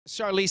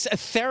Charlize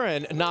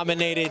Theron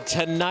nominated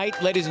tonight,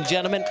 ladies and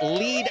gentlemen,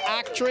 lead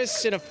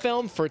actress in a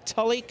film for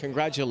Tully.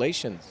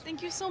 Congratulations.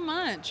 Thank you so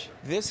much.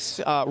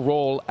 This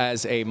role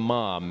as a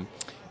mom,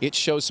 it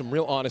shows some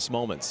real honest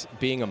moments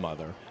being a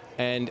mother,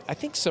 and I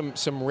think some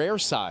rare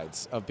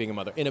sides of being a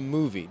mother in a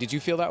movie. Did you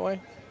feel that way?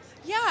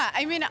 Yeah,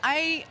 I mean,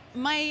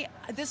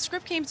 this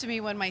script came to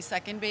me when my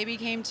second baby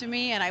came to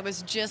me, and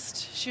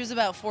she was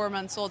about 4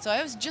 months old, so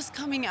I was just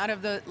coming out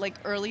of the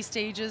early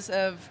stages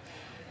of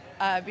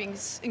being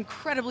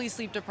incredibly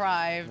sleep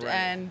deprived, right.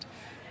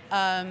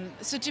 And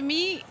so to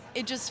me,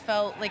 it just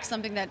felt like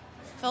something that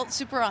felt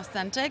super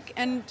authentic.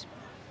 And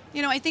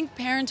you know, I think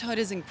parenthood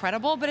is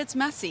incredible, but it's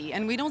messy,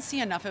 and we don't see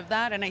enough of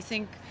that. And I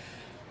think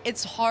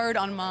it's hard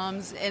on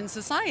moms in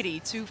society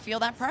to feel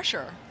that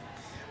pressure.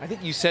 I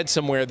think you said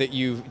somewhere that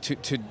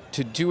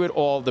to do it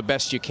all the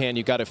best you can,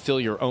 you got to fill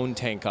your own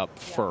tank up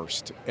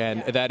first,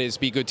 and that is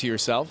be good to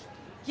yourself.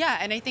 Yeah,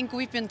 and I think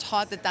we've been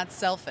taught that that's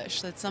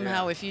selfish, that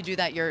somehow if you do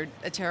that, you're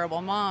a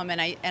terrible mom.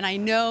 And I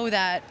know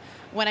that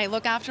when I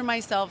look after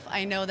myself,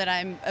 I know that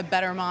I'm a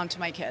better mom to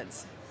my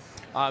kids.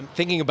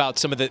 Thinking about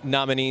some of the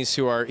nominees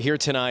who are here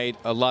tonight,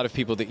 a lot of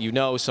people that you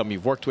know, some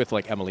you've worked with,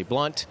 like Emily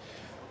Blunt.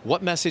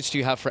 What message do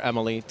you have for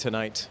Emily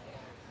tonight?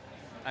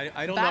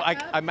 I don't know.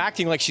 I'm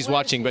acting like she's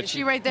watching, but is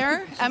she right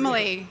there?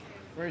 Emily.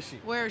 Where is she?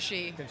 Where is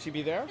she? Can she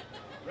be there?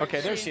 Okay,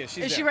 there she is.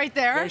 She's Is she right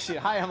there? There she is.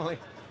 Hi, Emily.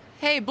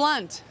 Hey,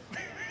 Blunt.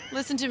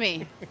 Listen to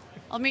me.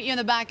 I'll meet you in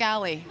the back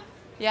alley.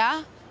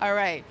 Yeah? All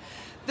right.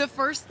 The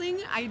first thing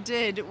I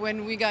did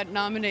when we got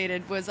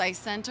nominated was I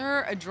sent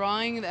her a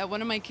drawing that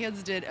one of my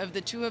kids did of the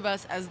two of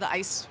us as the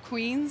Ice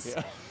Queens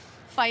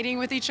fighting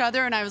with each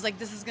other. And I was like,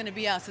 this is going to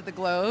be us at the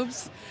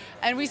Globes.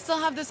 And we still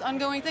have this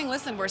ongoing thing.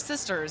 Listen, we're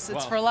sisters.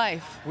 It's for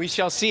life. We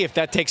shall see if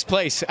that takes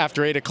place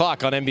after 8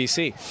 o'clock on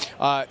NBC.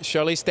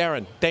 Charlize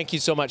Theron, thank you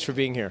so much for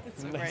being here.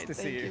 It's nice to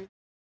see you.